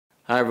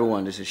Hi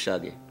everyone, this is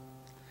Shaggy,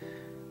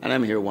 and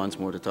I'm here once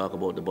more to talk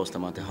about the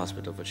Bustamante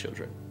Hospital for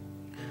Children.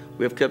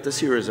 We have kept a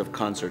series of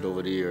concerts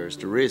over the years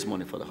to raise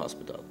money for the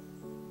hospital.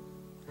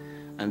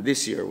 And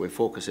this year we're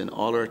focusing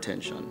all our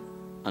attention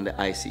on the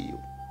ICU.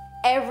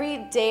 Every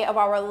day of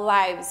our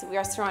lives, we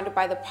are surrounded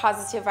by the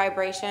positive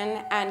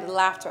vibration and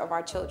laughter of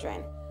our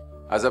children.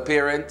 As a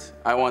parent,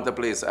 I want a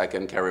place I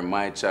can carry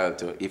my child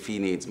to if he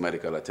needs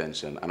medical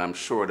attention, and I'm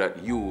sure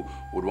that you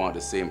would want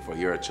the same for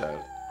your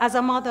child. As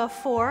a mother of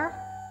four,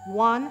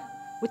 one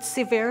with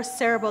severe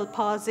cerebral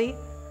palsy,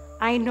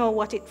 I know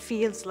what it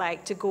feels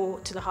like to go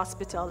to the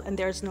hospital and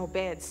there's no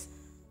beds.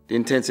 The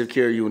intensive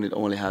care unit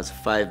only has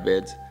 5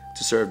 beds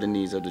to serve the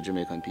needs of the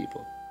Jamaican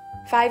people.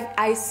 5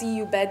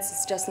 ICU beds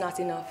is just not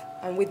enough,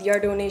 and with your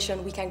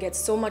donation, we can get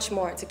so much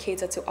more to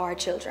cater to our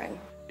children.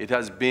 It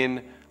has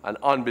been an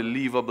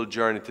unbelievable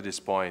journey to this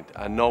point,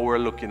 and now we're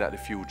looking at the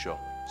future.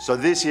 So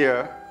this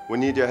year, we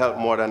need your help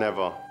more than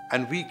ever.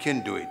 And we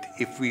can do it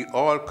if we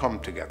all come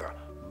together,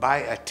 buy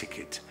a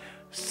ticket,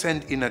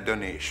 send in a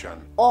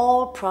donation.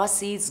 All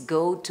proceeds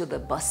go to the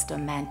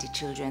Bustamante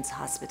Children's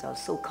Hospital.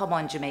 So come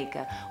on,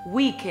 Jamaica,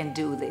 we can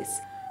do this.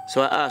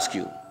 So I ask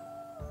you,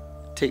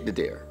 take the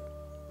dare,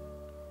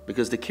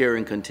 because the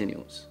caring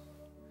continues.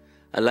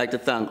 I'd like to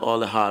thank all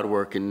the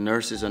hard-working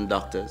nurses and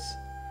doctors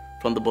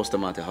from the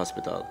Bustamante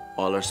Hospital,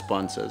 all our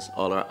sponsors,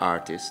 all our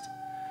artists,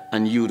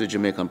 and you, the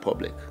Jamaican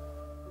public.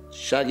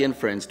 Shaggy and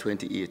Friends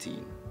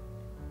 2018,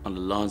 on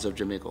the lawns of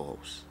Jamaica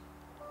House.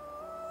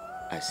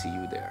 I see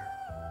you there.